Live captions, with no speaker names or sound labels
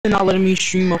not letting me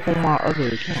stream up on my other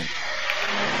account.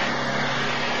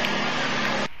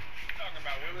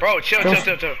 Bro, chill. No,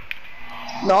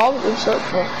 it's up,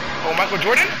 bro. Oh, Michael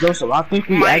Jordan? Joseph, I think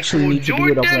we actually need to do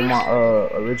it up on my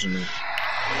original.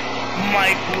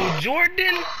 Michael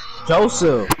Jordan?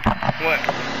 Joseph. What?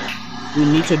 We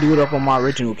need to do it up on my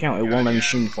original account. It won't let me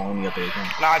stream for any other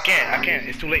account. Nah, I can't.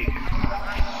 It's too late.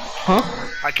 Huh?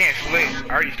 I can't. It's too late.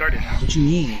 I already started. What you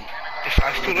mean? It's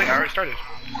too late. I already started.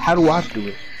 How do I do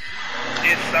it?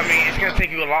 It's gonna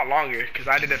take you a lot longer because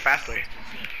I did it fast way.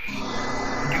 You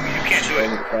can't do it.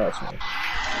 You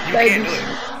can't do it.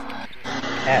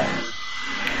 How?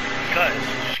 Because you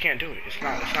just can't do it. It's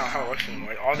not how it works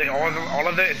anymore. All of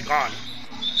it is gone.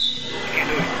 You can't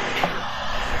do it.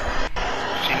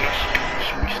 See,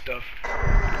 no stuff.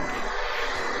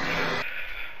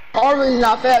 Already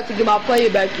not fair to get my player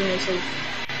back in, so.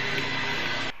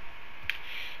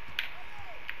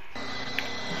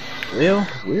 Well,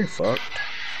 we're fucked.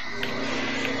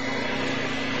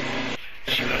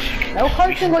 No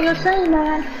cursing what you're saying,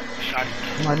 man. I'm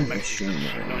not even streaming.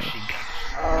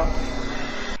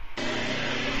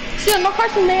 Still no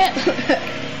cursing, man.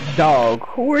 Dog,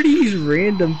 who are these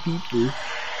random people?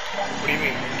 What do you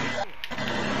mean?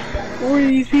 Who are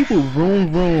these people?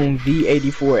 Vroom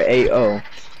V84AO.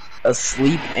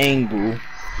 Asleep Angle.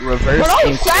 Reverse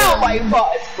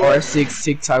R6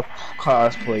 TikTok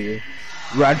cosplayer.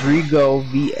 Rodrigo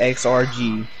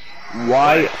VXRG.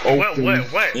 Y open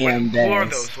and who are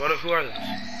those? Who are those?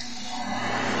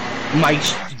 My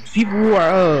people who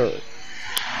are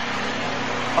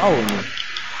following me.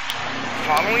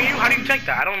 Following you? How do you check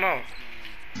that? I don't know.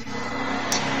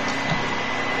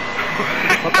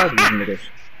 What are these niggas?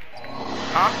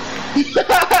 Huh?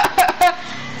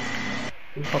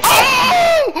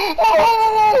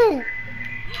 Oh!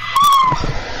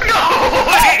 No!